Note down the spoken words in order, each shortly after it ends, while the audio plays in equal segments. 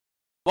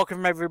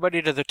Welcome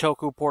everybody to the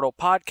Toku Portal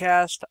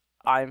podcast.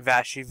 I'm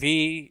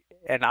VashieV,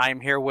 and I'm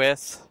here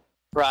with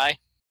Rye.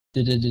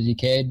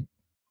 Decade.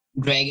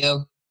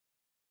 Drago.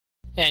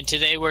 And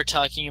today we're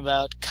talking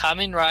about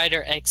Kamen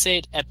Rider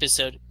Ex-Aid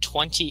episode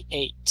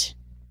 28.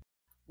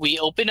 We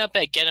open up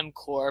at Genom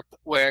Corp,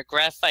 where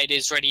Graphite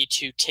is ready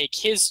to take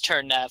his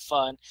turn to have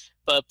fun,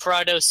 but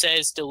Prado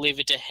says to leave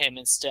it to him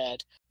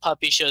instead.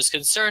 Poppy shows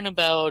concern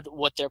about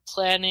what they're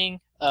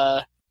planning,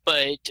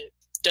 but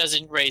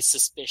doesn't raise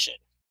suspicion.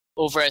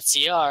 Over at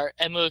CR,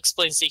 Emu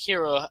explains to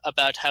Hiro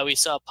about how he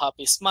saw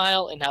Poppy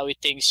smile and how he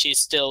thinks she's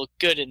still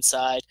good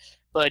inside,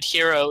 but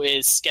Hiro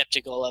is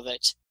skeptical of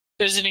it.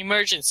 There's an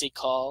emergency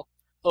call.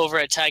 Over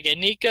at Taiga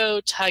and Nico,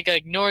 Taiga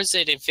ignores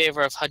it in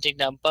favor of hunting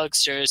down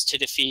bugsters to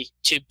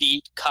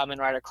beat Kamen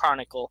Rider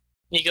Chronicle.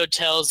 Nico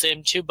tells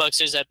him 2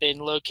 bugsters have been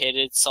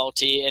located,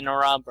 Salty and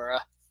Arambura.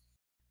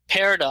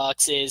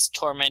 Paradox is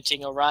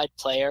tormenting a ride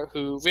player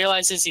who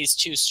realizes he's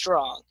too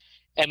strong.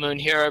 Emu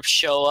and Hiro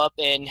show up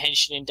and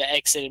hench into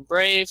Ex-Aid and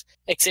Brave.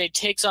 Ex-Aid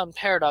takes on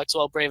Paradox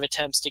while Brave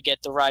attempts to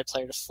get the ride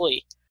player to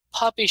flee.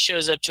 Poppy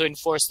shows up to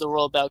enforce the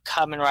rule about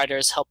Kamen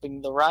Riders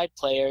helping the ride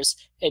players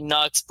and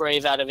knocks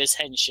Brave out of his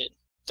henshin.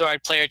 The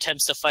ride player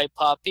attempts to fight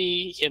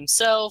Poppy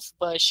himself,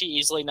 but she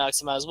easily knocks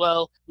him out as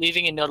well,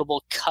 leaving a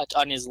notable cut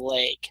on his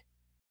leg.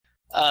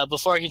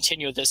 Before I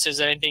continue with this, is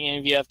there anything any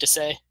of you have to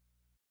say?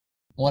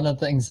 One of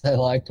the things I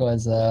liked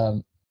was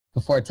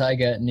before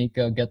Taiga and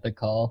Nico get the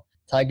call,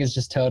 Taiga's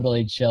just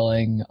totally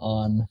chilling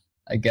on,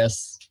 I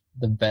guess,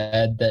 the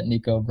bed that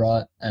Nico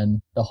brought, and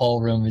the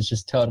whole room is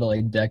just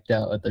totally decked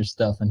out with their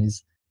stuff, and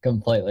he's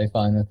completely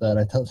fine with that.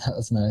 I thought that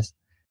was nice.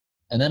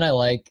 And then I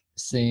like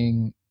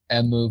seeing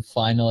Emu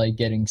finally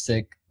getting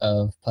sick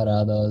of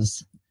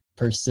Parado's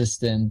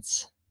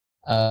persistence.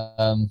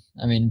 2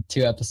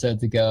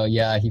 episodes ago,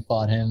 yeah, he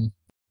fought him,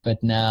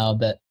 but now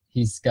that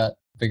he's got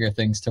bigger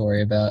things to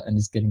worry about, and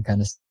he's getting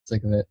kind of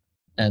sick of it,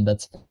 and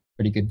that's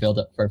pretty good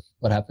build-up for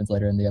what happens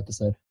later in the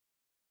episode.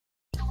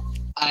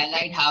 I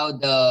liked how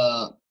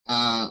the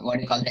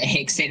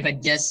Ex-Aid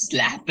was just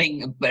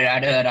slapping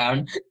Parado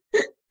around.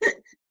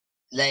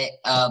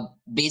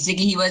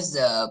 Basically he was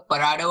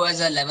Parado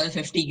was a level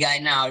 50 guy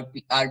in our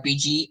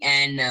RPG,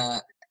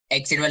 and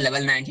Ex-Aid was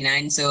level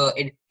 99, so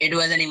it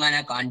wasn't even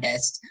a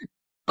contest.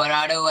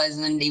 Parado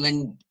wasn't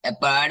even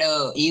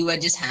Parado. He was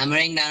just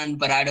hammering down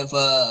Parado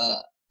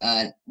for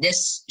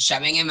just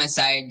shoving him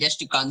aside just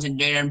to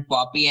concentrate on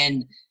Poppy,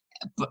 and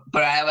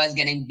Parado was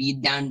getting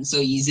beat down so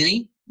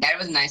easily. That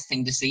was a nice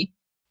thing to see.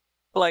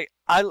 I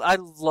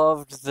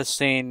loved the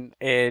scene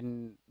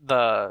in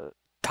the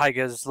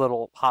Taiga's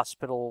little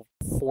hospital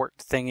fort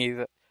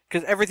thingy,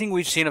 because everything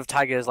we've seen of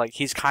Taiga is like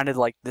he's kind of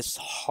like this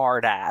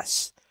hard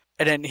ass,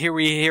 and then here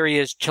he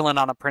is chilling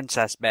on a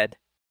princess bed.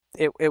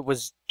 It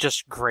was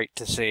just great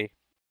to see.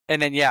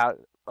 And then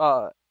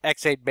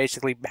Ex-Aid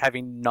basically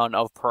having none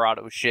of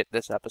Parado's shit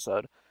this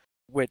episode,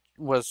 which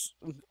was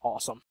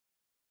awesome.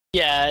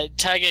 Yeah,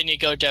 Taiga and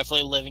Nico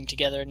definitely living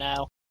together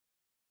now.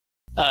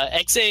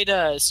 Ex-Aid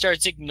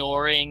starts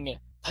ignoring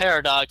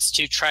Paradox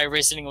to try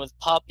reasoning with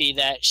Poppy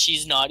that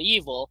she's not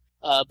evil,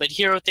 but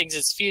Hiro thinks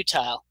it's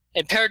futile.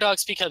 And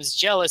Paradox becomes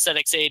jealous that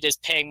Ex-Aid is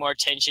paying more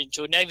attention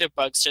to another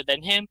bugster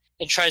than him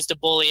and tries to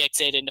bully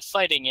Ex-Aid into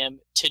fighting him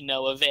to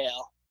no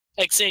avail.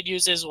 Ex-Aid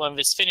uses one of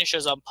his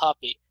finishers on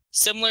Poppy.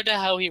 Similar to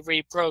how he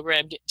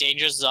reprogrammed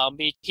Dangerous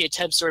Zombie, he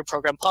attempts to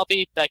reprogram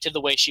Poppy back to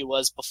the way she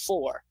was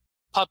before.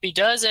 Poppy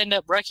does end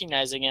up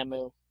recognizing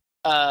Emu,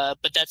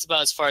 but that's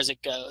about as far as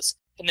it goes.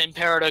 And then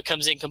Parado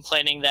comes in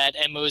complaining that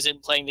Emu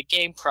isn't playing the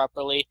game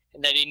properly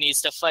and that he needs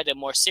to fight him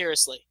more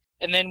seriously.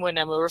 And then when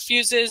Emu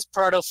refuses,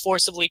 Parado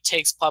forcibly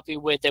takes Poppy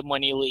with him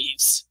when he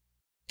leaves.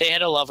 They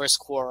had a lover's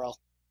quarrel.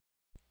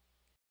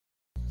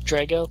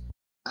 Drago?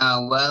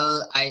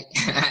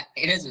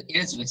 It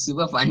is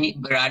super funny.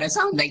 Parado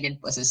sounds like that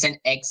persistent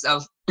ex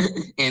of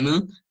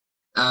Emu.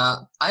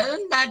 Other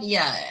than that,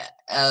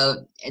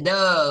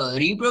 the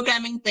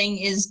reprogramming thing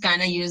is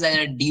kind of used as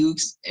a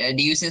Deus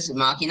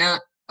Machina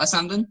or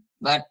something,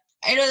 but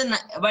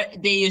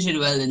but they use it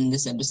well in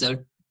this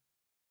episode.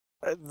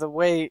 The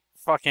way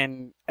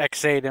fucking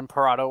Ex-Aid and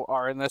Parado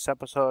are in this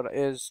episode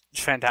is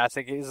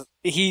fantastic.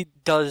 He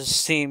does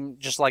seem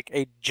just like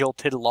a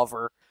jilted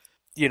lover.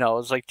 You know,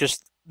 it's like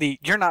just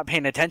you're not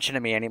paying attention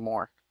to me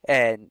anymore,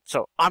 and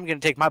so I'm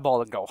gonna take my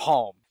ball and go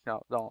home.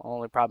 No, the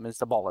only problem is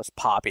the ball is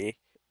Poppy.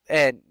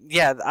 And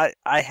yeah,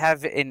 I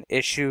have an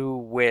issue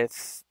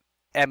with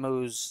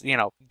Emu's,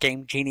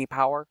 Game Genie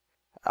power.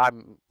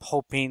 I'm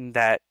hoping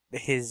that may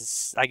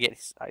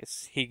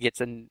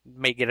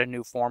get a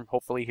new form,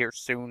 hopefully here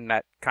soon,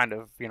 that kind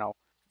of,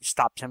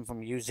 stops him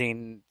from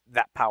using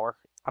that power.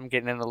 I'm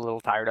getting a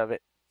little tired of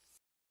it.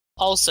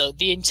 Also,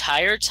 the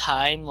entire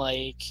time,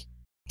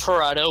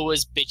 Parado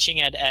was bitching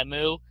at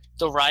Emu,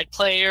 the ride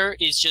player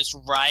is just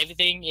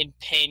writhing in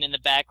pain in the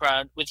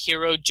background with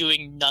Hiro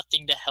doing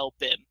nothing to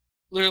help him.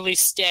 Literally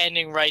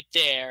standing right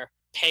there,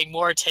 paying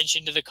more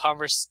attention to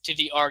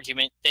the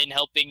argument than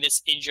helping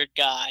this injured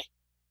guy.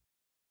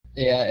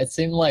 Yeah, it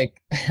seemed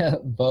like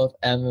both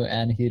Emu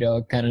and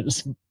Hiro kind of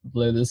just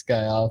blew this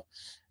guy off.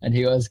 and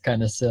he was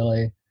kind of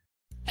silly.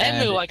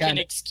 Emu I can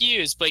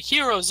excuse, but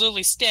Hiro's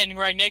literally standing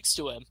right next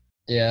to him.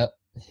 Yeah,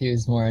 he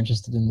was more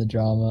interested in the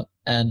drama.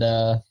 And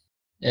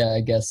yeah,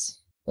 I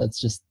guess that's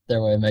just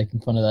their way of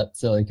making fun of that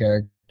silly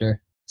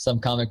character. Some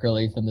comic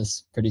relief in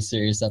this pretty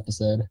serious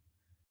episode.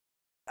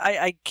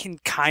 I can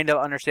kind of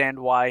understand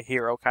why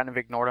Hiro kind of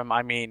ignored him.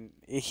 I mean,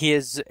 he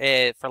is,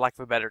 for lack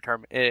of a better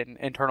term, an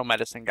internal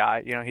medicine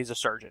guy. You know, he's a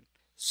surgeon.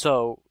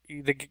 So,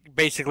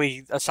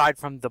 basically, aside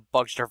from the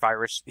Bugster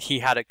virus, he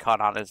had a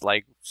cut on his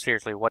leg.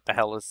 Seriously, what the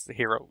hell is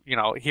Hiro? You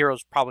know,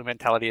 Hiro's probably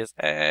mentality is,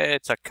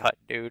 it's a cut,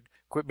 dude.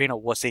 Quit being a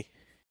wussy.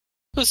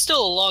 It was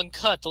still a long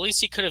cut. The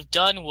least he could have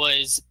done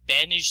was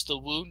bandage the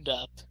wound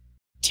up.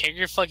 Tear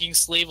your fucking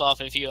sleeve off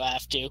if you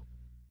have to.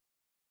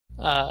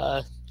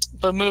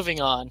 But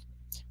moving on.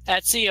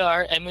 At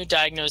CR, Emu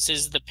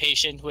diagnoses the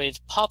patient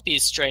with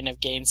Poppy's strain of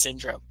Gain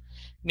syndrome,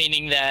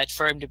 meaning that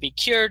for him to be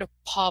cured,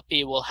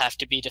 Poppy will have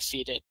to be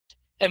defeated.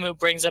 Emu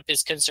brings up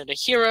his concern to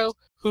Hiro,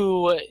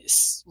 who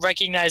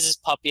recognizes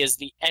Poppy as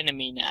the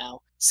enemy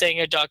now,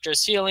 saying a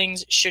doctor's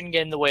feelings shouldn't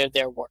get in the way of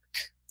their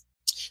work.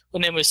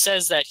 When Emu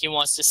says that he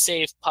wants to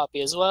save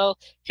Poppy as well,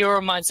 Hiro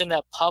reminds him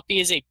that Poppy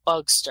is a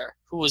bugster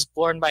who was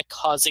born by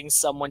causing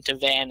someone to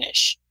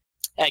vanish.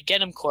 At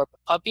Genom Corp,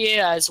 Poppy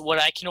has what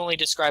I can only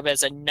describe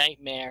as a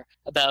nightmare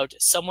about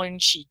someone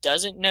she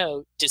doesn't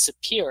know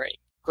disappearing.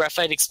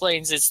 Graphite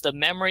explains it's the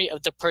memory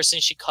of the person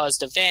she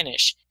caused to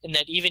vanish, and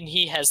that even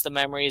he has the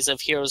memories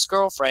of Hiro's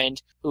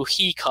girlfriend, who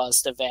he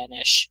caused to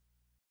vanish.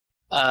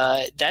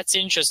 That's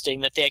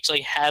interesting that they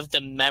actually have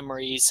the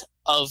memories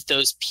of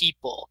those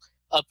people,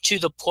 up to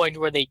the point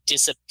where they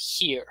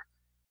disappear.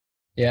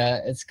 Yeah,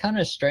 it's kind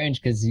of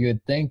strange because you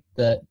would think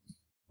that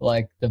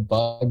like the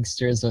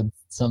bugsters would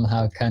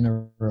somehow kind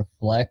of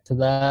reflect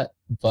that,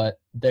 but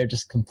they're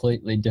just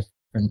completely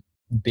different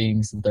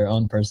beings with their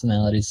own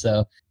personalities.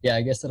 So yeah,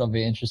 I guess it'll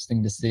be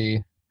interesting to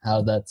see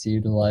how that's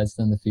utilized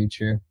in the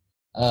future.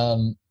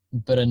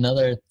 But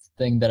another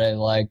thing that I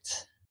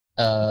liked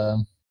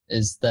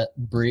is that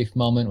brief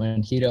moment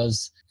when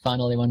Hiro's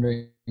finally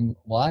wondering,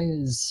 why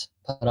is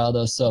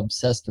Parado so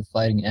obsessed with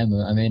fighting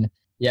Emu? I mean,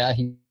 yeah,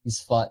 he's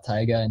fought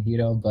Taiga and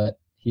Hiro, but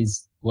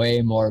he's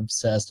way more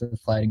obsessed with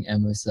fighting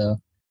Emu, so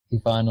he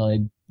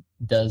finally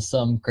does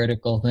some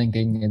critical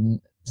thinking and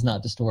is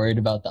not just worried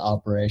about the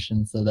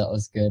operation, so that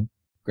was good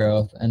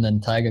growth. And then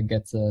Taiga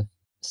gets a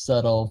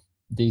subtle,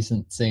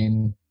 decent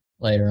scene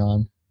later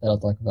on that I'll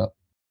talk about.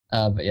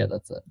 But yeah,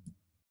 that's it.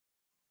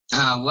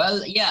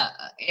 Well, yeah,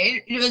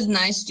 it was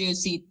nice to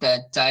see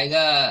that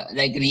Taiga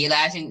like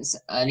realizing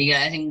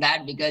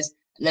that, because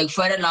like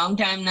for a long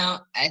time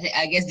now,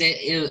 I guess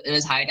it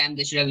was high time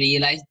they should have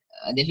realized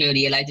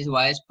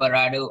why is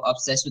Parado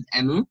obsessed with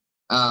Emu.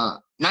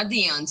 Not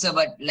the answer,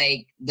 but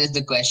like that's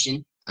the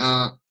question.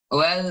 Well,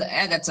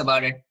 yeah, that's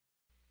about it.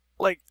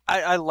 Like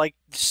I like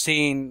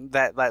seeing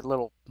that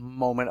little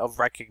moment of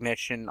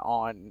recognition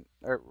on,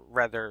 or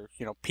rather,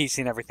 you know,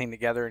 piecing everything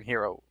together in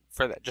Hiro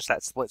for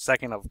that split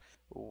second of,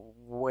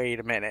 wait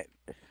a minute,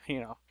 you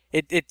know,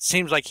 it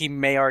seems like he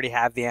may already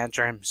have the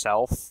answer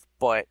himself,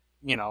 but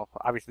you know,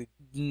 obviously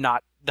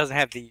doesn't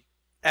have the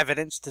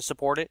evidence to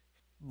support it.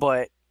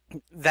 But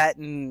that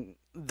and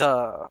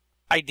the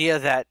idea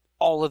that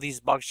all of these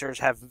bugsters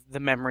have the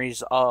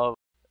memories of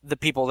the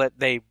people that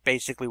they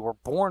basically were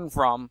born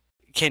from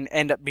can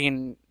end up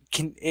being,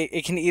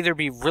 it can either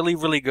be really,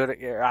 really good.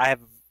 I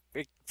have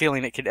a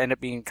feeling it could end up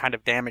being kind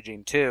of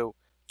damaging too,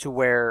 to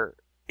where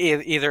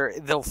either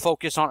they'll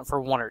focus on it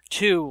for one or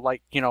two,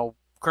 like, you know,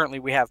 currently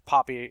we have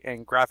Poppy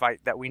and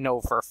Graphite that we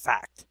know for a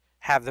fact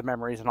have the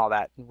memories and all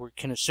that, and we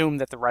can assume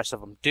that the rest of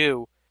them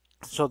do,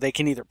 so they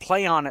can either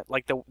play on it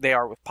like they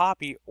are with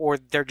Poppy, or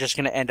they're just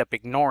going to end up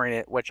ignoring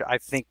it, which I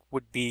think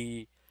would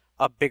be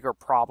a bigger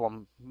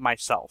problem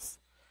myself.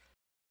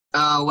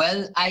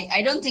 Well,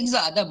 I don't think the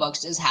other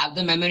bugsters have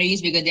the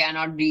memories because they are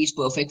not reached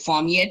perfect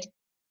form yet.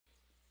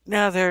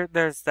 No,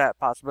 there's that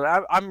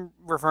possibility. I'm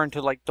referring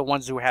to like the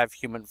ones who have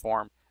human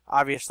form.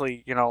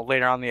 Obviously, you know,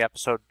 later on in the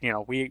episode, you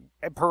know,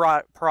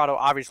 Parado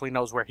obviously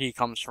knows where he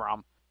comes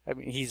from. I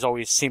mean, he's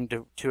always seemed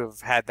to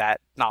have had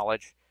that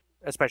knowledge,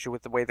 especially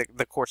with the way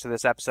the course of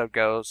this episode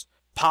goes.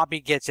 Poppy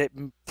gets it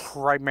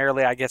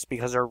primarily, I guess,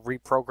 because her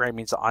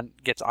reprogramming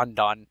gets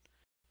undone.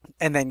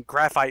 And then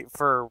Graphite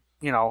for,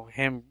 you know,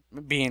 him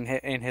being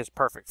in his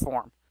perfect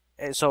form.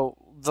 And so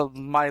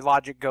my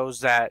logic goes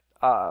that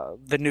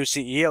the new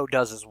CEO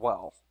does as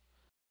well.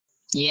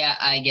 Yeah,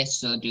 I guess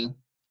so too.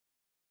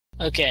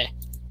 Okay.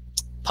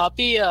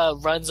 Poppy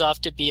runs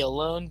off to be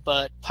alone,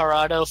 but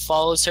Parado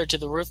follows her to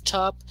the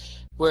rooftop,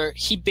 where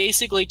he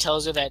basically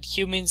tells her that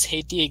humans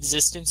hate the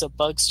existence of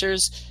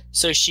bugsters,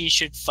 so she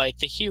should fight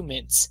the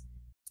humans.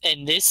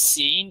 And this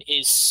scene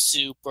is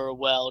super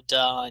well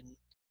done.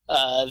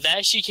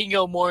 Vashie can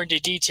go more into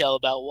detail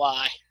about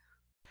why.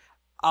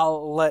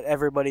 I'll let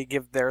everybody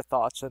give their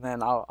thoughts, and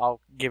then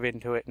I'll give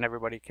into it, and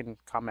everybody can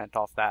comment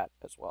off that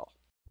as well.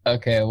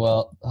 Okay,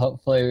 well,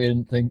 hopefully we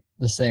didn't think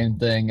the same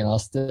thing, and I'll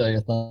steal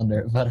your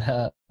thunder.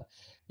 But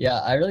yeah,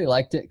 I really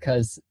liked it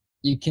because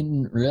you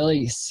can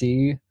really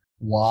see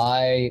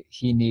why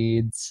he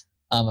needs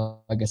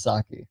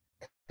Amagasaki.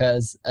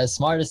 Because as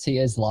smart as he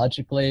is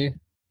logically,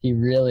 he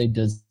really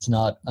does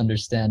not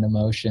understand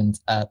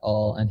emotions at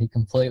all, and he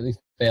completely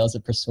fails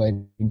at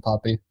persuading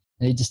Poppy.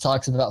 And he just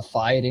talks about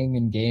fighting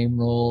and game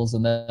rules,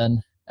 and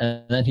then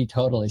he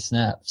totally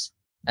snaps.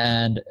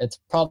 And it's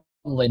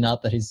probably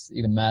not that he's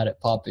even mad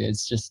at Poppy,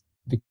 it's just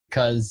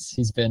because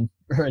he's been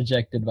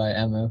rejected by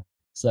Emu.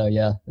 So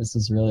yeah, this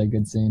was really a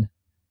good scene.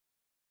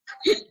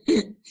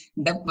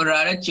 The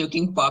Parada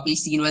choking Poppy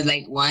scene was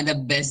like one of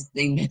the best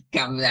things that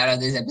comes out of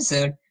this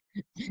episode.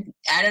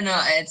 I don't know,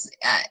 it's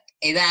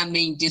either I'm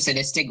being too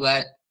sadistic,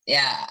 but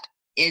yeah,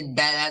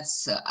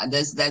 that's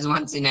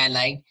one thing I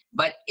like.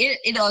 But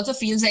it also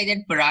feels like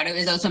that Parado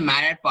is also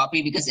mad at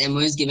Poppy because Emu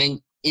is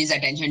giving his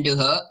attention to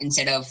her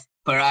instead of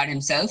Parad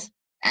himself,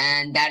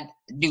 and that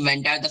to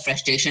vent out the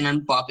frustration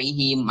on Poppy,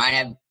 he might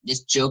have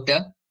just choked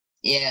her.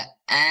 Yeah,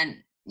 and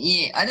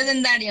yeah, other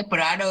than that, yeah,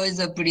 Parado is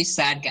a pretty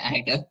sad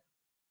character.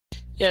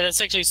 Yeah,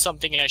 that's actually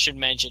something I should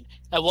mention.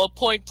 At one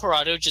point,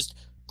 Parado just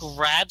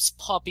grabs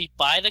Poppy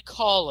by the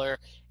collar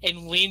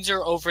and leans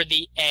her over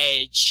the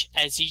edge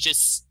as he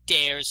just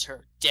stares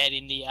her dead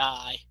in the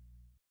eye.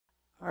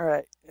 All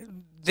right.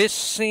 This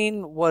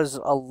scene was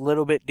a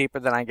little bit deeper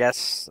than I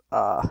guess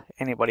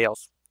anybody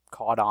else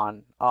caught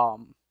on.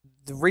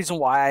 The reason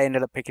why I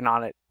ended up picking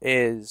on it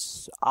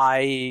is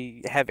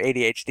I have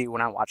ADHD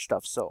when I watch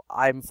stuff, so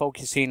I'm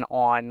focusing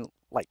on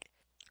like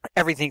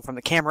everything from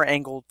the camera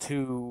angle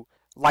to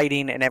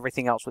lighting and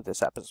everything else with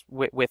this episode,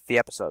 with the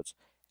episodes.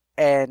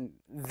 And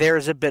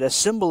there's a bit of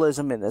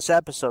symbolism in this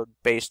episode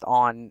based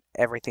on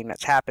everything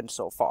that's happened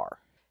so far.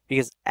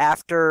 Because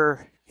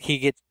after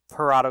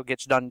Parado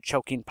gets done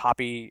choking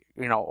Poppy,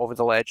 over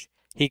the ledge,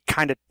 he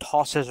kind of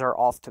tosses her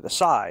off to the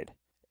side.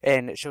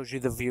 And it shows you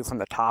the view from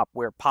the top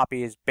where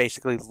Poppy is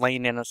basically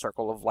laying in a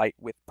circle of light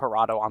with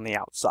Parado on the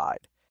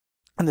outside.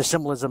 And the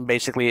symbolism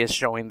basically is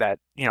showing that,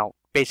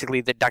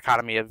 basically the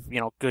dichotomy of,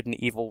 good and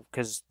evil,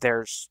 because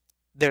they're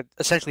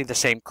essentially the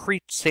same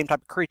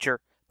type of creature.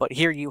 But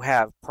here you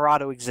have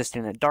Parado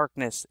existing in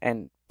darkness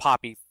and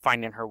Poppy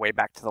finding her way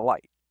back to the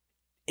light.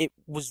 It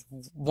was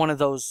one of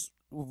those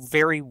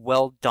very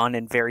well done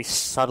and very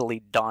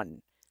subtly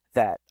done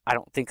that I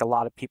don't think a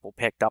lot of people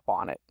picked up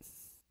on it.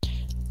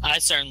 I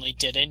certainly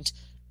didn't.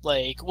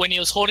 Like, when he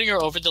was holding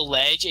her over the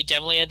ledge, it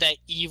definitely had that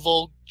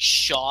evil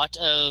shot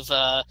of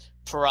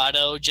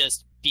Parado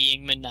just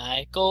being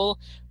maniacal.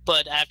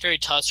 But after he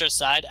tossed her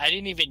aside, I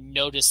didn't even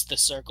notice the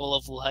circle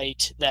of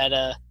light that,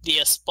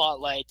 the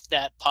spotlight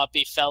that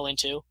Poppy fell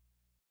into.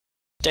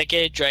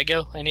 Decade,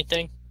 Drago,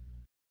 anything?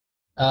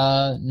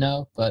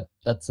 No, but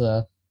that's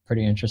a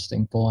pretty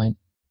interesting point.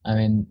 I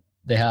mean,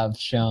 they have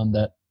shown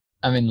that,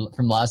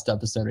 from last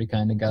episode, we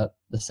kind of got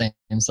the same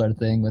sort of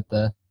thing with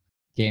the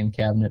game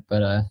cabinet,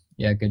 but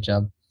yeah, good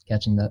job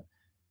catching that.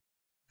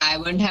 I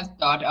wouldn't have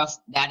thought of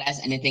that as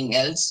anything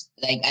else.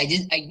 Like, I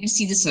did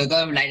see the circle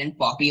of light and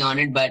Poppy on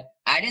it, but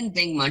I didn't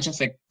think much of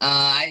it.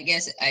 I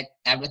guess I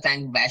have to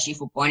thank Vashie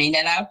for pointing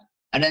that out.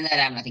 Other than that,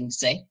 I have nothing to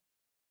say.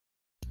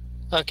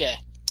 Okay.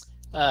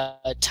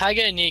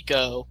 Taiga and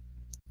Nico,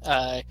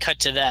 cut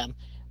to them.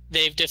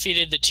 They've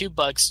defeated the two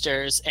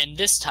bugsters, and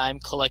this time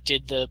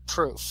collected the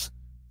proof.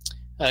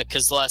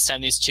 Because the last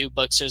time these two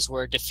bugsters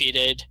were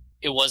defeated,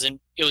 it was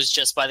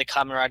just by the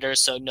Kamen Rider,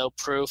 so no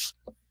proof.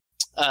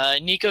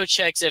 Nico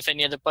checks if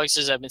any other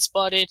bugsters have been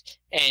spotted,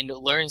 and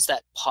learns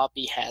that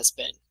Poppy has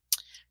been.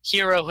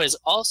 Hiro has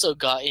also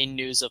gotten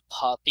news of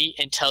Poppy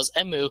and tells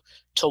Emu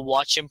to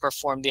watch him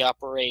perform the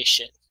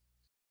operation.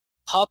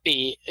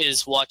 Poppy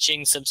is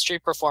watching some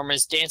street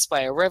performers dance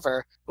by a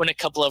river when a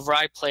couple of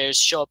ride players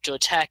show up to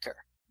attack her.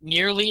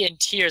 Nearly in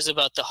tears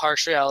about the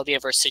harsh reality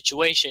of her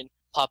situation,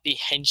 Poppy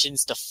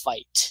henshin's to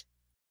fight.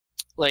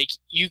 Like,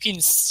 you can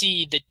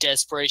see the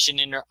desperation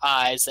in her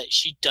eyes that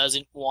she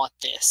doesn't want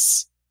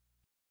this.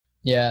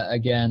 Yeah,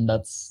 again,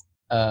 that's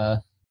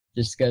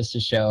just goes to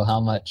show how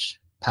much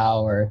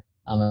power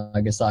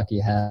Amagasaki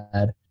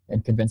had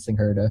in convincing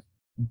her to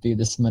be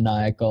this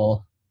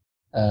maniacal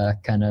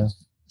kind of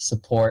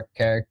support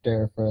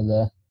character for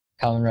the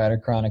Kamen Rider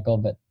Chronicle.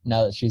 But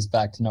now that she's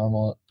back to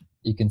normal,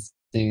 you can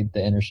see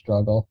the inner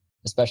struggle.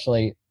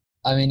 Especially,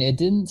 it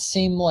didn't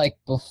seem like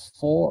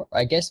before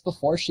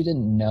she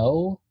didn't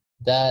know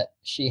that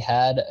she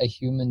had a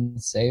human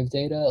save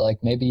data.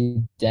 Like,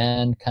 maybe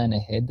Dan kind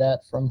of hid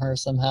that from her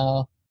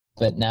somehow,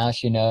 but now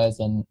she knows,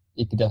 and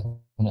you can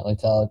definitely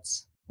tell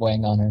it's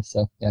weighing on her.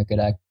 So yeah, good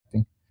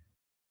acting.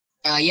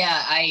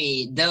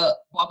 The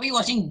Poppy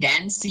watching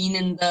Dan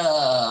scene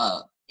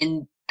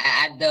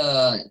at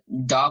the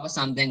dock or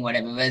something,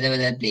 whatever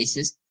that place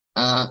is,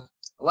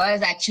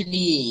 was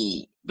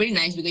actually pretty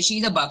nice because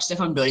she's a Buckster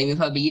from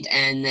Doremi Beat,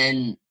 and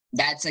then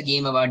that's a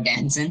game about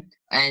dancing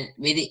and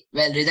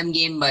rhythm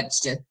game, but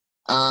still,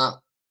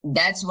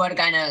 that's what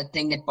kind of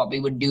thing that Poppy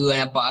would do in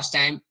a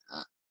pastime.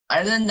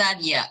 Other than that,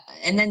 yeah,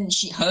 and then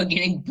her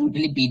getting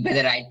brutally beat by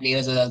the right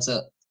players was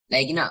also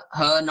like,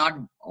 her not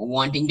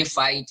wanting to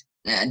fight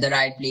the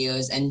right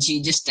players, and she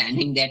just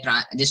standing there,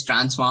 just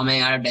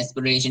transforming out of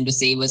desperation to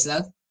save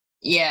herself.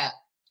 Yeah,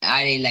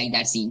 I really like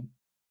that scene.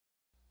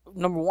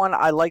 number one,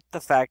 I like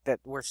the fact that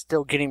we're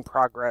still getting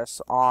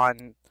progress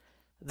on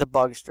the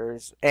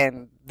Bugsters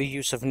and the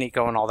use of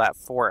Nico and all that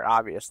for it,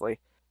 obviously.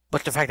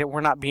 But the fact that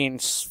we're not being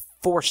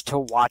forced to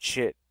watch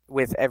it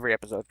with every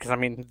episode, because I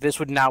mean, this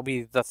would now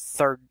be the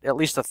third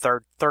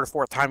or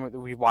fourth time that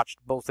we watched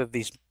both of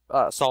these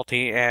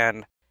Salty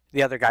and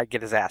the other guy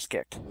get his ass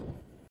kicked.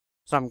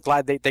 So I'm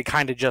glad they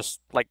kind of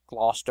just like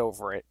glossed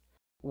over it.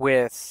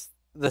 With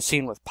the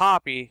scene with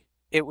Poppy,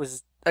 it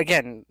was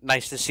again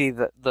nice to see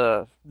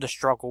the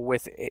struggle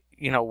with it,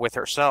 with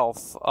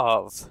herself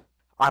of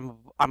I'm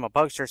a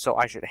Bugster, so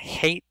I should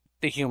hate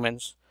the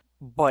humans,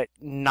 but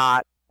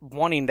not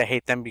wanting to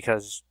hate them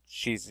because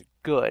she's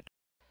good.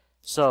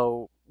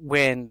 So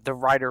when the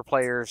Rider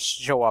players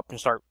show up and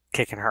start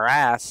kicking her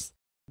ass,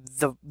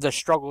 the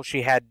struggle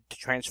she had to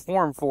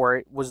transform for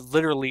it was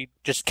literally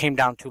just came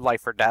down to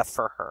life or death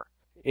for her.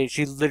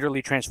 She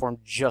literally transformed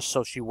just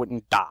so she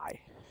wouldn't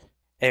die.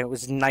 And it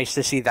was nice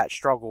to see that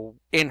struggle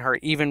in her,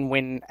 even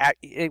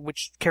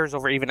which carries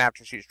over even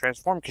after she's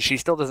transformed, because she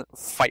still doesn't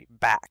fight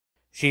back.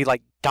 She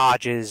like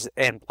dodges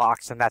and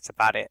blocks, and that's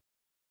about it.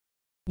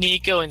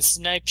 Nico and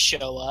Snipe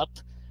show up.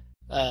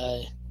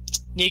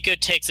 Nico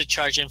takes a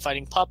charge in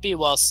fighting Poppy,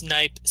 while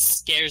Snipe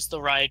scares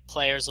the Riot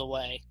players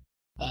away.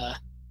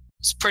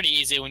 It's pretty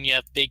easy when you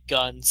have big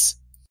guns.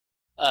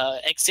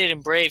 Ex-Aid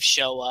and Brave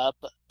show up,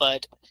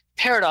 but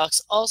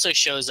Paradox also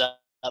shows up,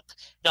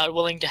 not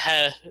willing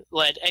to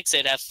let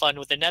Ex-Aid have fun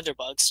with another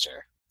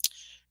Bugster.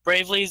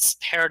 Brave leads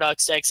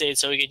Paradox to Ex-Aid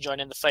so he can join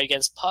in the fight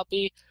against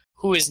Poppy,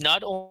 who is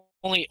not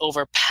only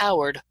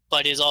overpowered,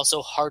 but is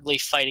also hardly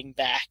fighting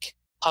back.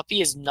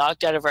 Poppy is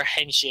knocked out of her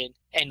henshin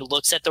and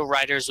looks at the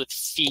Riders with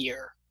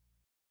fear.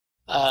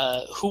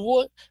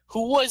 Who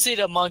was it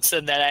amongst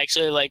them that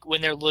actually, like,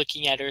 when they're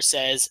looking at her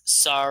says,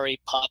 "Sorry,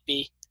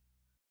 Poppy"?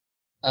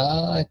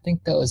 I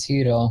think that was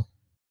Hiro.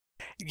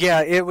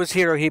 Yeah, it was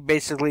Hiro. He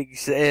basically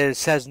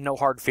says no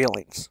hard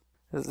feelings,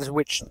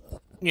 which,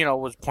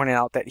 was pointing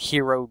out that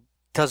Hiro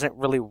doesn't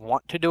really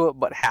want to do it,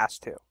 but has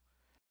to.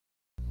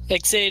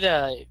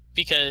 Ex-Aid,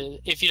 because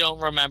if you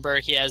don't remember,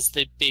 he has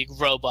the big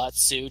robot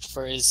suit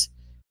for his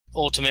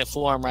ultimate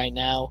form right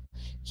now.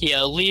 He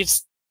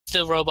leaves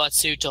the robot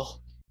suit,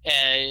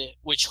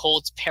 which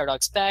holds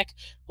Paradox back,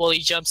 while he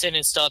jumps in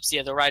and stops the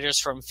other Riders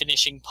from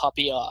finishing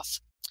Poppy off.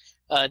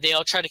 They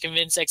all try to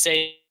convince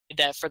Ex-Aid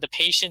that for the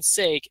patient's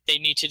sake, they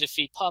need to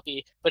defeat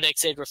Poppy, but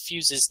Ex-Aid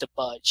refuses to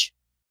budge.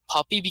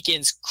 Poppy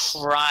begins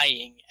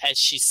crying as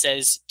she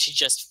says to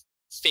just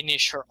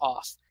finish her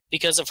off.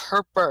 Because of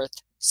her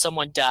birth,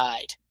 someone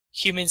died.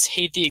 Humans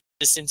hate the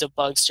existence of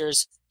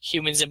Bugsters.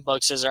 Humans and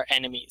Bugsters are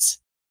enemies.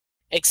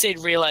 Ex-Aid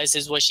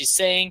realizes what she's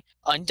saying,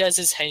 undoes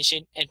his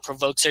henshin, and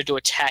provokes her to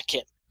attack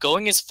him,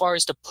 going as far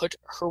as to put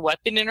her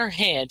weapon in her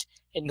hand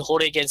and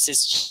hold it against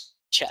his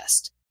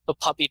chest.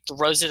 But Poppy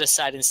throws it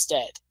aside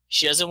instead.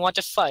 She doesn't want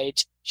to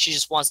fight, she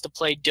just wants to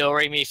play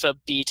Do-Re-Mi-Fa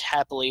beat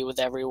happily with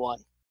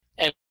everyone.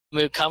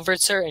 Emu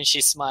comforts her and she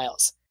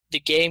smiles. The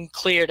game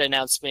cleared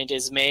announcement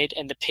is made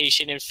and the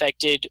patient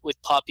infected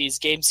with Poppy's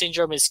game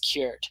syndrome is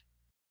cured.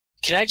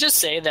 Can I just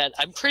say that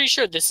I'm pretty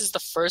sure this is the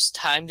first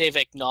time they've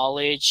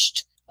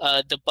acknowledged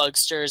the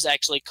Bugsters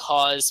actually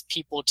cause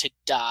people to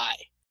die.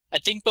 I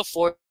think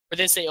before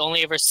this they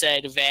only ever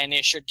said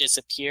vanish or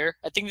disappear.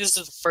 I think this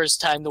is the first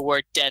time the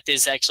word death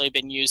has actually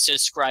been used to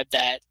describe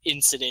that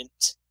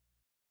incident.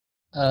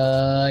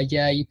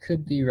 Yeah, you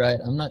could be right.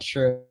 I'm not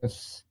sure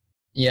if...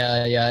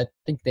 Yeah, I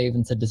think they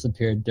even said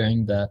disappeared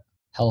during the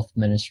health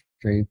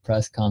ministry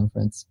press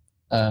conference.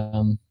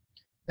 But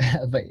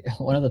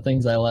one of the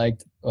things I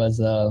liked was,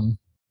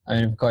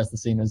 of course the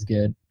scene was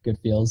good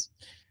feels,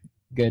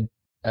 good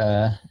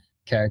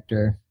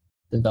character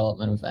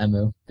development with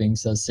Emu being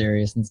so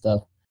serious and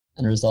stuff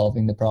and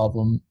resolving the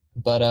problem.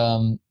 But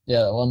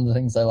yeah, one of the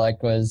things I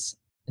liked was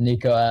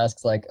Nico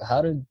asks, like,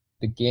 how did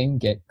the game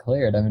get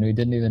cleared? I mean, we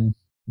didn't even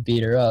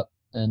beat her up.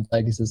 And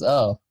Tiger says,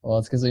 oh, well,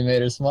 it's because we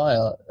made her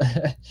smile.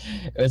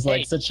 It was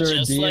like such a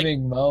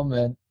redeeming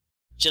moment.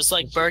 Just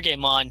like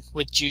Burgermon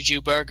with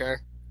Juju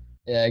Burger.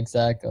 Yeah,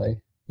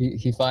 exactly.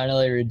 He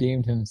finally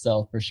redeemed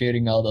himself for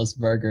shooting all those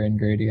burger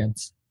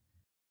ingredients.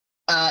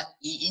 That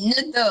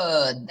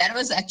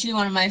was actually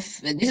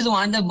this is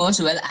one of the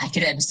most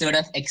well-acted episode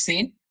of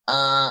Ex-Aid.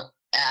 I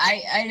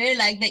really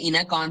like the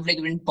inner conflict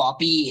between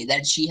Poppy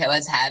that she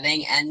was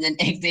having, and then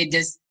Ex-Aid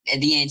just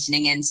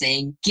de-engineering and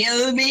saying,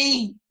 "Kill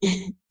me, do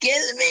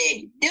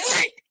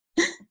it."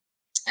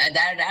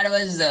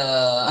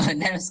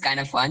 That was kind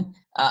of fun.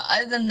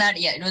 Other than that,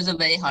 yeah, it was a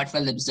very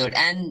heartfelt episode,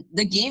 and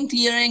the game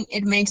clearing,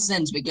 it makes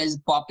sense because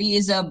Poppy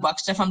is a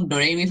Buckster from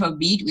Do-Re-Mi-Fa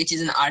Beat, which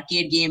is an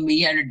arcade game where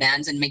you have to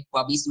dance and make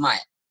Poppy smile.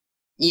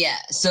 Yeah,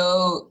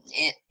 so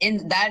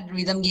in that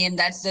rhythm game,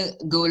 that's the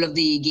goal of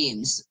the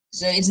games.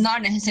 So it's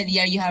not necessarily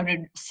you have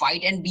to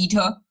fight and beat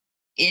her.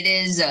 It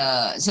is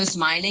so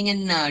smiling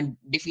and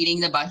defeating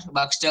the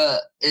Buckster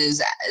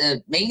is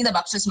making the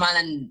Buckster smile,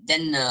 and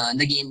then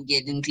the game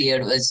getting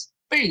cleared was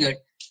pretty good.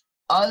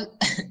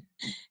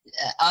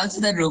 Also,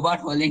 the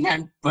robot holding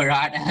down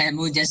Parata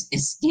Emu just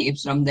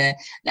escapes from there.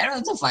 That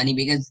was also funny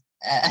because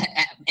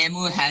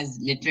Emu has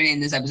literally in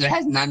this episode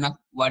has none of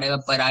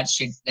whatever Parad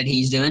shit that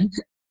he's doing.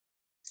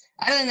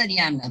 Other than that,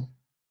 yeah, I'm done.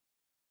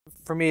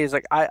 For me, is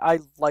like I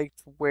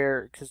liked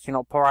where, because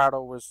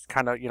Parado was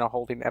kind of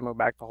holding Emu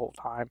back the whole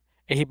time,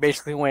 and he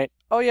basically went,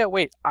 "Oh yeah,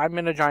 wait, I'm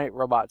in a giant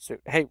robot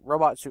suit. Hey,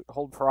 robot suit,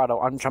 hold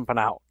Parado. I'm jumping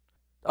out."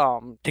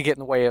 To get in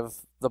the way of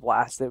the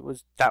blast.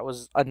 That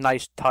was a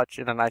nice touch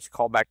and a nice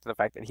callback to the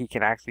fact that he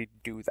can actually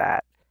do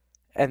that.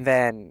 And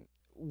then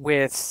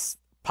with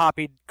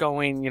Poppy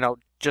going,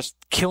 just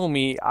kill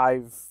me,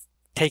 I've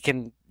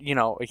taken,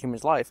 a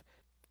human's life,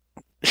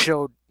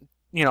 showed,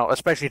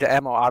 especially to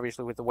Emma,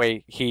 obviously, with the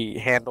way he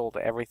handled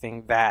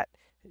everything, that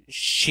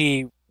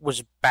she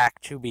was back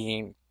to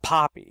being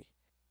Poppy,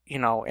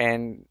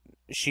 and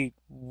she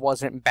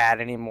wasn't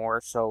bad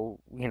anymore, so,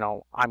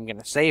 I'm going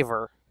to save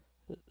her.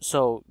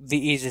 So the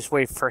easiest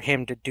way for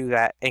him to do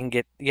that and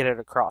get it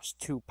across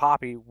to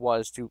Poppy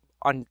was to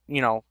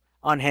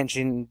unhinge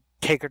and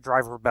take a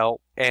driver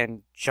belt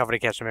and shove it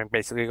against him and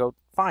basically go,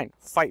 fine,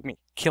 fight me,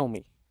 kill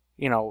me.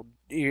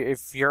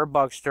 If you're a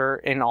bugster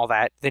and all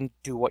that, then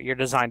do what you're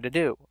designed to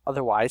do.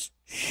 Otherwise,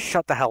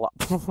 shut the hell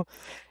up.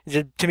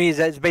 To me,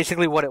 that's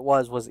basically what it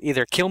was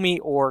either kill me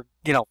or,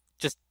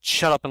 just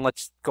shut up and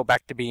let's go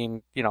back to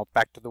being,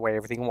 back to the way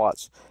everything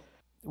was.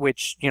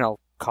 Which,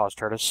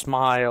 caused her to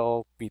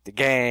smile, beat the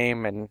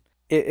game, and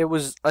it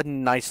was a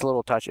nice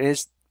little touch. It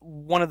is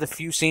one of the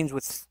few scenes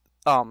with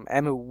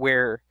Emu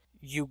where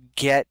you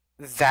get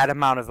that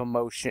amount of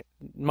emotion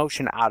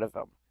out of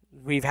him.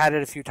 We've had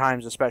it a few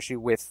times, especially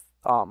with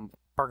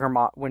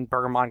Burgermon, when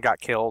Burgermon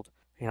got killed,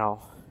 and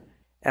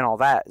all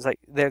that. It's like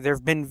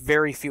there've been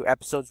very few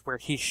episodes where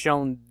he's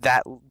shown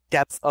that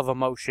depth of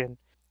emotion,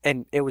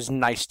 and it was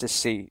nice to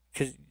see,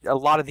 because a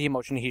lot of the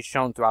emotion he's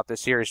shown throughout this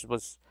series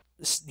was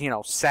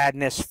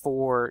sadness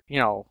for,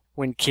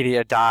 when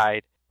Kiria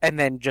died, and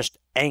then just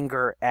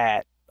anger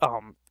at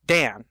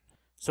Dan.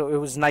 So it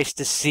was nice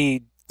to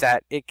see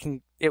that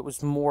it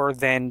was more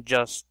than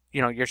just,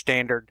 your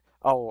standard,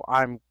 oh,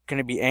 I'm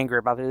gonna be angry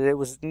about it. It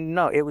was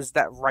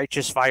that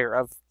righteous fire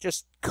of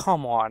just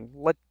come on,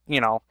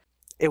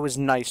 it was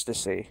nice to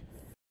see.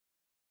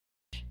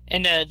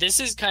 And this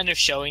is kind of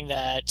showing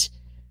that,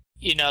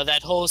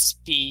 that whole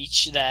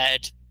speech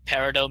that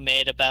Peridot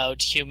made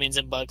about humans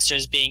and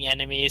bugsters being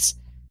enemies,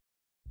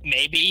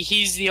 maybe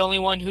he's the only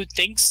one who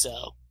thinks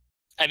so.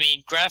 I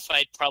mean,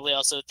 Graphite probably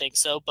also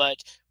thinks so, but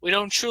we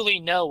don't truly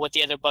know what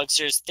the other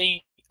bugsters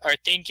are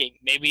thinking.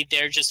 Maybe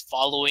they're just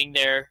following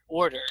their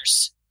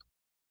orders.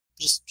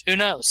 Just who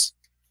knows?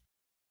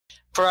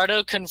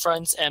 Parado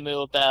confronts Emu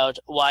about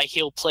why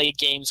he'll play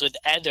games with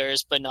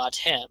others but not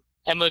him.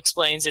 Emu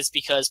explains it's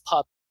because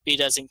Poppy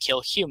doesn't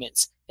kill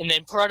humans. And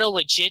then Parado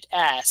legit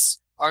asks,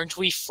 aren't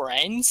we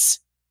friends?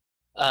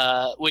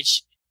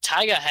 Which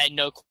Taiga had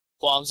no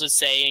qualms with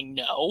saying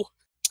no.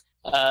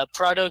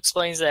 Parado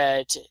explains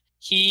that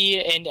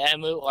he and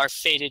Emu are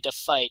fated to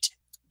fight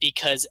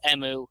because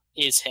Emu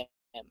is him.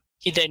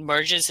 He then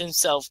merges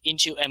himself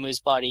into Emu's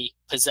body,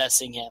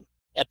 possessing him.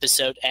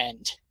 Episode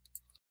end.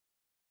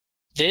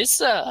 This,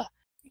 the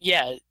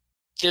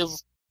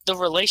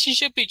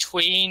relationship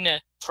between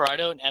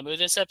Parado and Emu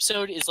this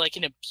episode is like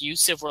an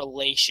abusive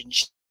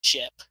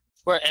relationship,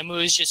 where Emu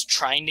is just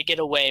trying to get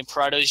away and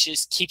Parado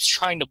just keeps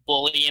trying to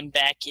bully him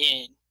back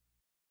in.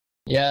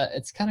 Yeah,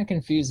 it's kind of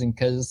confusing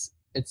because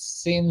it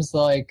seems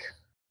like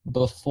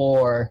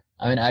before,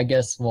 I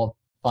guess we'll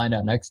find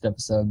out next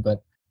episode,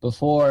 but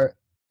before,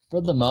 for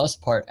the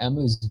most part,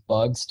 Emu's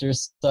bugster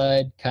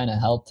side kind of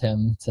helped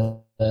him to,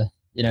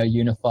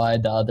 unify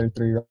the other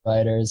three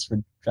riders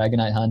for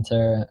Dragonite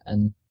Hunter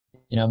and,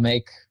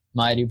 make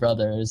mighty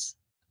brothers.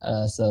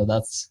 So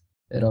that's,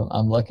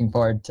 I'm looking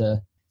forward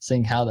to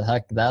seeing how the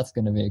heck that's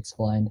going to be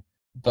explained.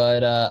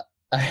 But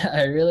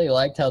I really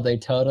liked how they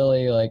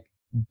totally,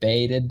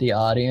 baited the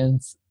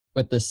audience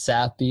with the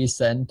sappy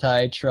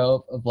Sentai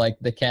trope of,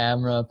 the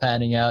camera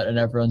panning out and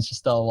everyone's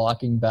just all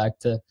walking back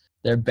to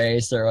their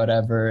base or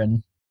whatever,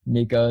 and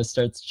Nico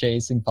starts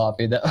chasing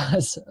Poppy. That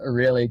was a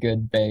really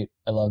good bait.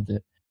 I loved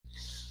it.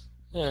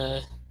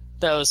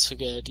 That was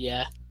good,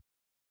 yeah.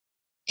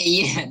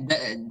 Yeah,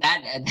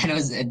 that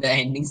was the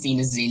ending scene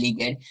is really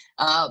good.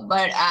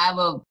 But I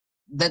have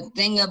the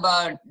thing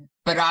about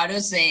Parado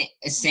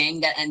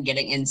saying that and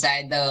getting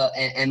inside the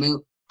Emu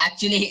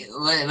actually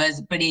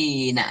was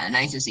pretty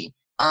nice to see.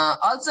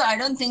 Also, I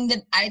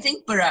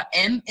think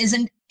M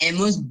isn't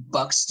Emu's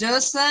bugster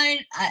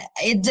side.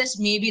 It just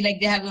maybe they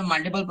have a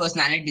multiple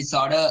personality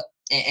disorder.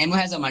 Emu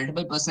has a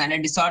multiple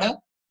personality disorder,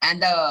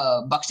 and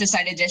the bugster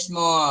side is just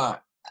more.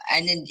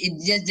 And then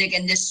they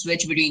can just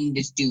switch between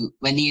these two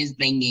when he is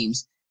playing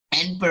games.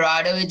 And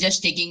Parado is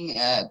just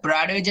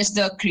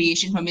the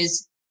creation from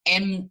his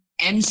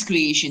M's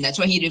creation. That's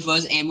why he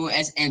refers Emu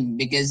as M,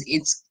 because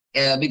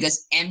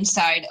because M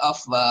side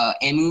of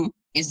Emu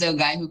is the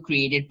guy who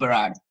created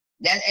Parado.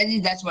 At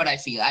least that's what I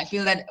feel. I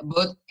feel that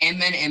both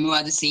M and Emu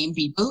are the same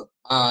people.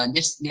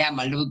 Just they have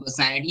multiple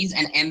personalities,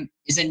 and M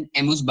isn't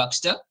Emu's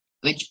bugster,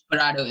 which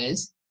Parado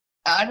is.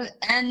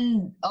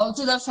 And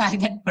also the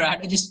fact that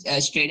Parado just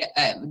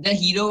the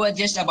hero was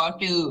just about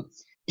to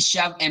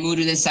shove Emu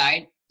to the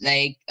side,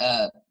 like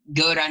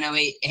go run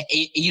away.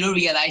 You don't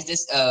realize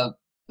this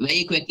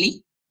very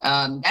quickly.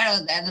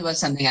 That was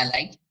something I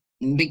liked,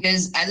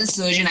 because as a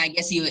surgeon, I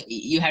guess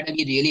you have to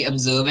be really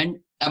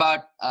observant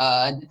about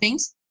the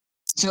things.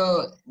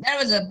 So that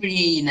was a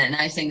pretty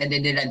nice thing that they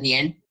did at the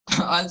end.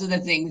 Also, the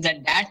thing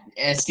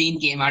that scene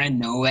came out of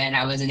nowhere, and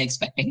I wasn't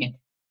expecting it.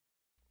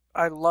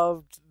 I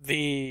loved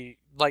the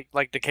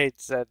like Decade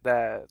said,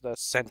 the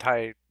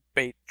Sentai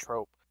bait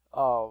trope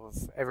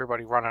of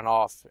everybody running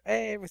off.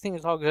 Hey, everything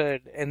is all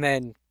good, and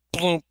then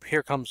bloop,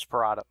 here comes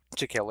Parado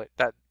to kill it.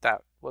 That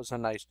was a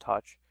nice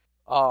touch.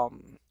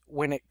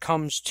 When it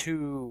comes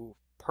to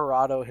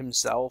Parado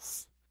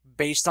himself,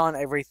 based on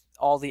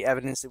all the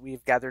evidence that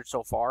we've gathered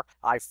so far,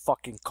 I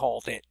fucking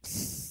called it.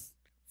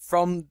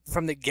 From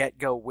the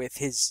get-go, with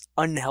his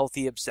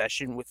unhealthy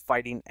obsession with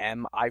fighting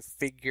M, I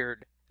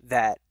figured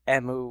that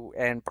Emu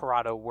and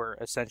Parado were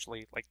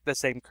essentially like the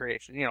same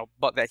creation,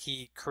 but that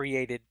he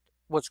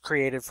was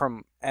created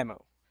from Emu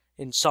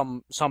in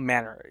some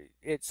manner.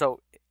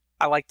 So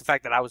I like the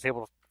fact that I was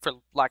able to, for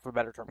lack of a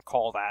better term,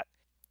 call that.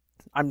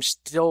 I'm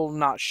still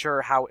not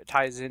sure how it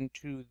ties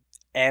into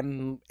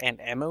M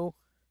and Emu.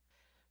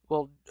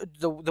 Well,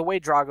 the way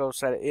Drago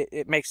said it,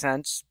 it makes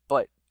sense,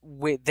 but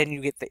then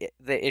you get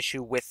the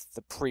issue with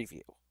the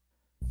preview.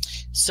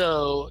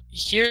 So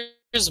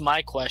here's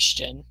my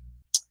question.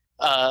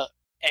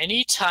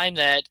 Any time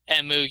that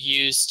Emu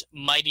used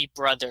Mighty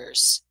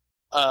Brothers,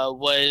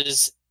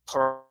 was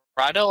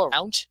Parado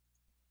around?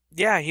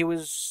 Yeah, he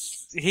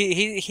was.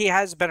 He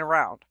has been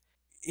around.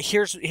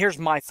 Here's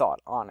my thought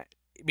on it,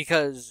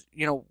 because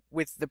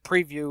with the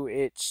preview,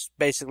 it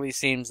basically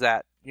seems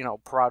that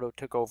Parado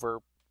took over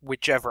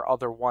whichever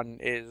other one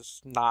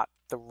is not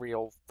the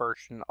real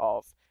version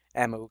of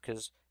Emu,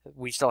 because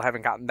we still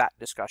haven't gotten that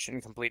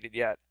discussion completed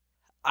yet.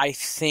 I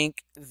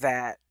think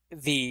that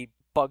the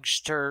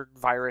Bugster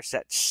virus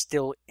that's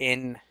still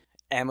in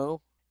Emu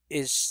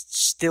is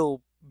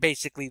still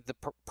basically the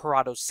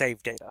Parado's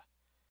save data.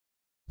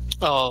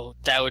 Oh,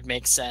 that would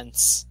make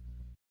sense.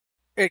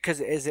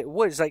 Because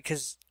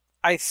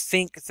I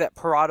think that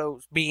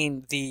Parado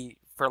being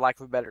for lack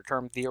of a better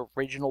term, the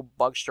original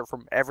Bugster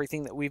from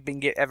everything that we've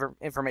been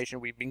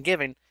information we've been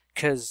given,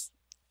 because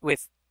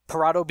with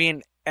Parado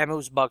being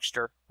Emu's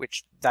Bugster,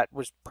 which that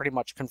was pretty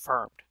much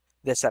confirmed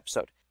this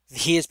episode,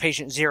 he is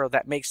Patient Zero.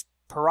 That makes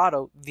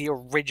Parado the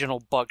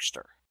original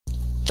Bugster.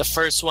 The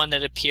first one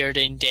that appeared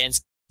in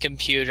Dan's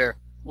computer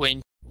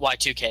when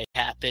Y2K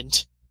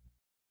happened.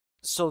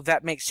 So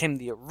that makes him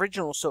the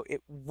original, so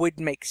it would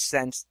make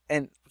sense,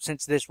 and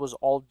since this was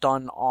all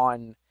done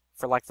on,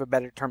 for lack of a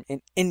better term,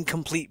 an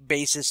incomplete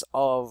basis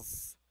of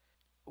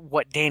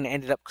what Dan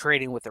ended up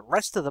creating with the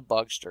rest of the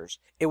Bugsters,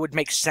 it would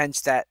make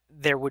sense that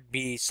there would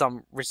be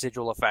some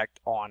residual effect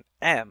on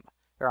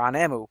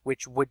Emu,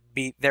 which would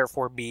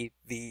therefore be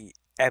the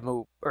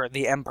Emu, or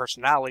the M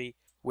personality,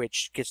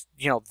 which gets,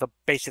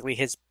 basically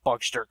his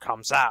Bugster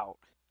comes out.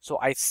 So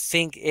I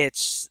think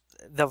it's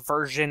the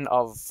version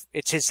of,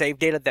 it's his save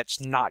data that's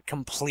not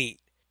complete.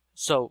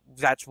 So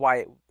that's why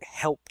it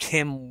helped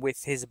him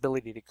with his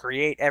ability to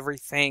create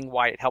everything,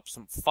 why it helps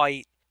him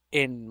fight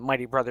in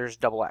Mighty Brothers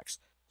XX.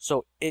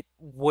 So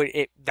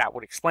that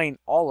would explain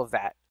all of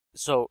that.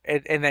 So,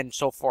 and then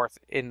so forth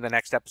in the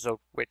next episode,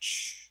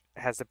 which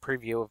has a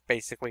preview of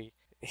basically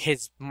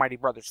his Mighty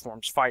Brothers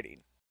forms fighting.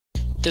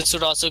 This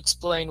would also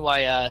explain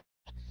why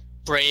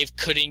Brave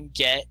couldn't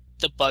get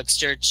the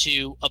Bugster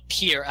to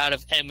appear out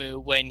of Emu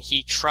when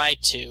he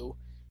tried to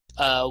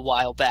a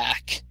while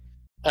back,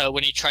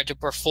 when he tried to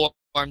perform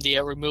the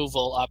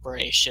removal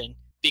operation,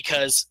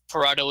 because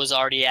Parado was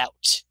already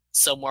out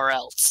somewhere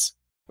else.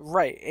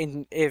 Right,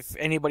 and if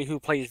anybody who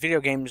plays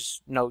video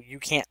games know, you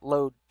can't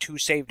load two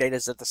save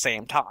datas at the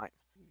same time.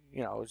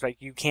 It's like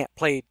you can't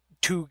play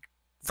two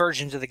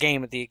versions of the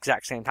game at the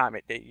exact same time.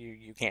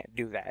 You can't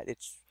do that.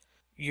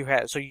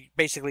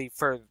 Basically,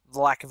 for the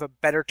lack of a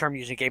better term,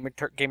 using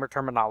gamer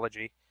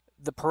terminology,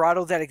 the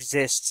Parado that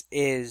exists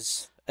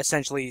is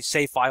essentially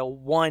save file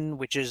 1,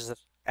 which is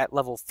at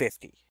level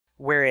 50,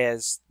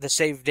 whereas the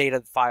save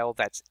data file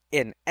that's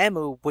in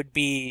Emu would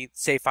be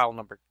save file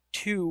number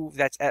 2,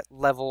 that's at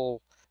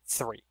level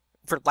 3,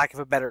 for lack of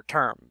a better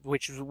term,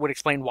 which would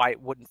explain why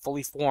it wouldn't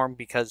fully form,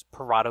 because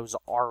Parado's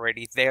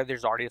already there.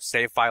 There's already a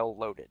save file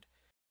loaded.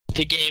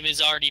 The game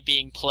is already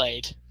being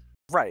played.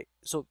 Right,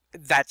 so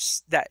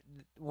that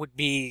would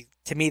be,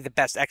 to me, the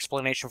best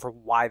explanation for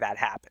why that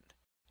happened.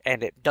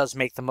 And it does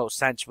make the most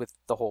sense with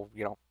the whole,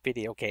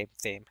 video game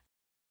theme.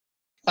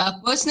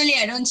 Personally,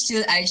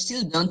 I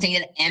still don't think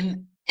that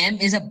M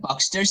is a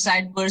Bugster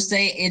side per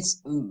se.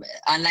 It's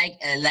unlike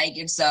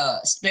it's a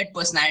split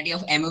personality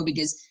of Emu,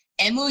 because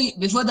Emu,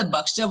 before the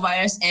Bugster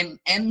virus,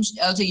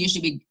 Emu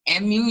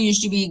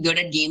used to be good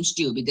at games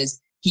too, because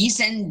he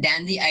sent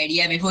Dan the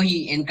idea before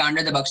he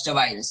encountered the Bugster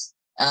virus.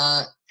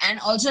 And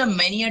also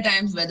many a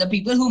times where the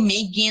people who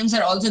make games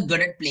are also good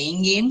at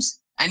playing games.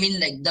 I mean,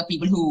 like the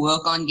people who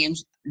work on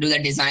games, do the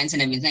designs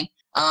and everything.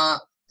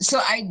 So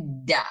I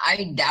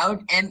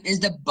doubt M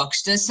is the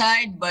Bugster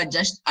side, but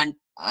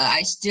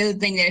I still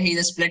think that he's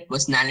a split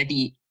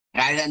personality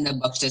rather than the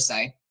Buckster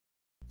side?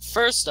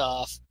 First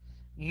off,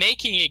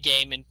 making a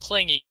game and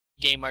playing a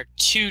game are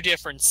two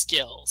different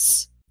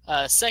skills.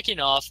 Second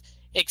off,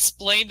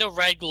 explain the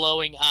red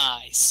glowing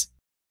eyes.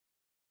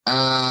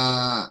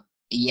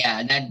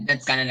 Yeah,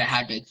 that's kind of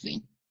hard to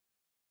explain.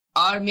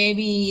 Or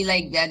maybe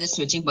like they're just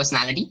switching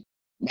personality.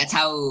 That's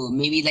how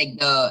maybe like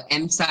the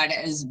M side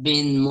has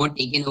been more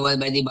taken over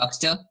by the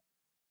Buckster.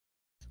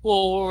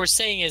 Well, what we're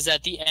saying is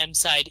that the M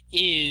side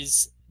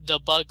is the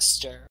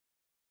Bugster.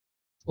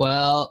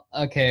 Well,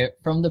 okay,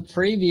 from the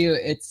preview,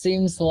 it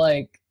seems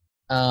like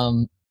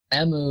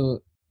Emu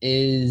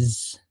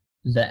is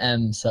the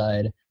M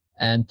side,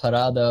 and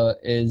Parado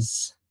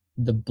is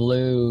the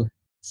blue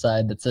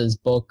side that says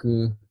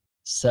Boku.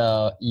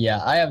 So,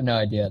 yeah, I have no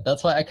idea.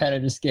 That's why I kind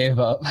of just gave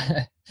up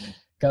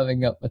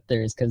coming up with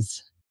theories,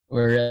 because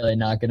we're really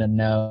not going to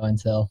know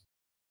until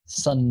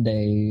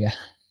Sunday.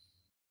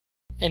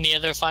 Any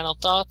other final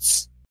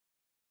thoughts?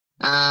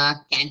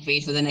 Can't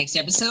wait for the next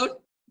episode.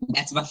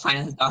 That's my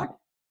final thought.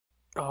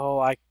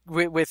 Oh,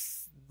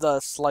 with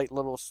the slight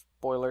little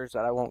spoilers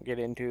that I won't get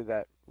into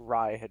that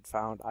Rai had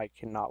found, I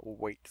cannot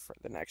wait for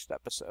the next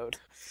episode.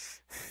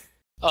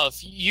 Oh,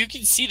 if you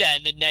can see that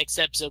in the next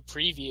episode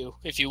preview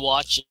if you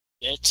watch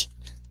it.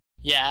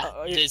 Yeah,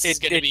 this is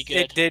going to be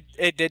good.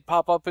 It did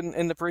pop up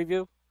in the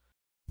preview?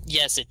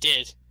 Yes, it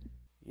did.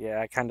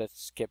 Yeah, I kind of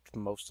skipped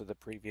most of the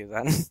preview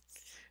then.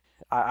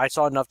 I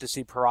saw enough to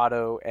see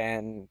Parado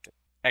and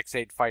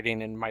Ex-Aid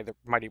fighting in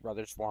Mighty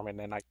Brothers form, and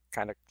then I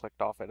kind of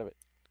clicked off of it.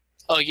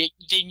 Oh,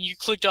 then you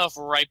clicked off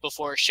right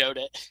before it showed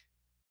it.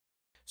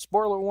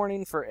 Spoiler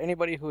warning for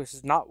anybody who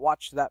has not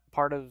watched that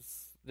part of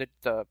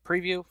the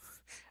preview.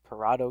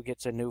 Parado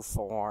gets a new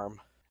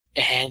form.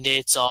 And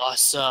it's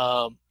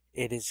awesome.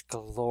 It is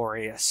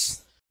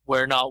glorious.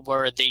 We're not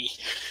worthy.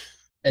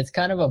 It's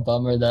kind of a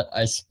bummer that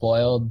I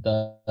spoiled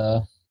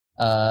the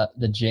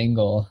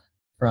jingle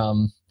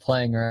from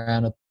playing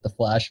around with the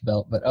flash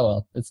belt, but oh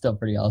well, it's still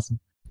pretty awesome.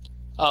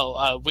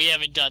 Oh, we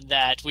haven't done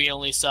that. We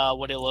only saw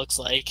what it looks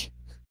like.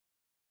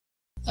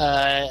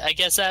 I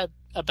guess that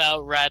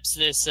about wraps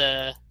this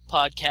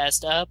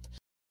podcast up.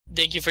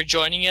 Thank you for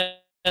joining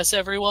us,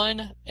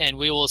 everyone, and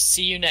we will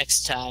see you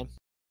next time.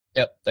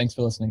 Yep, thanks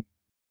for listening.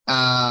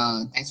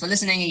 Thanks for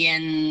listening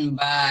again.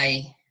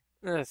 Bye.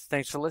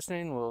 Thanks for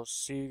listening. We'll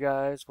see you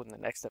guys when the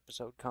next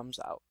episode comes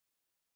out.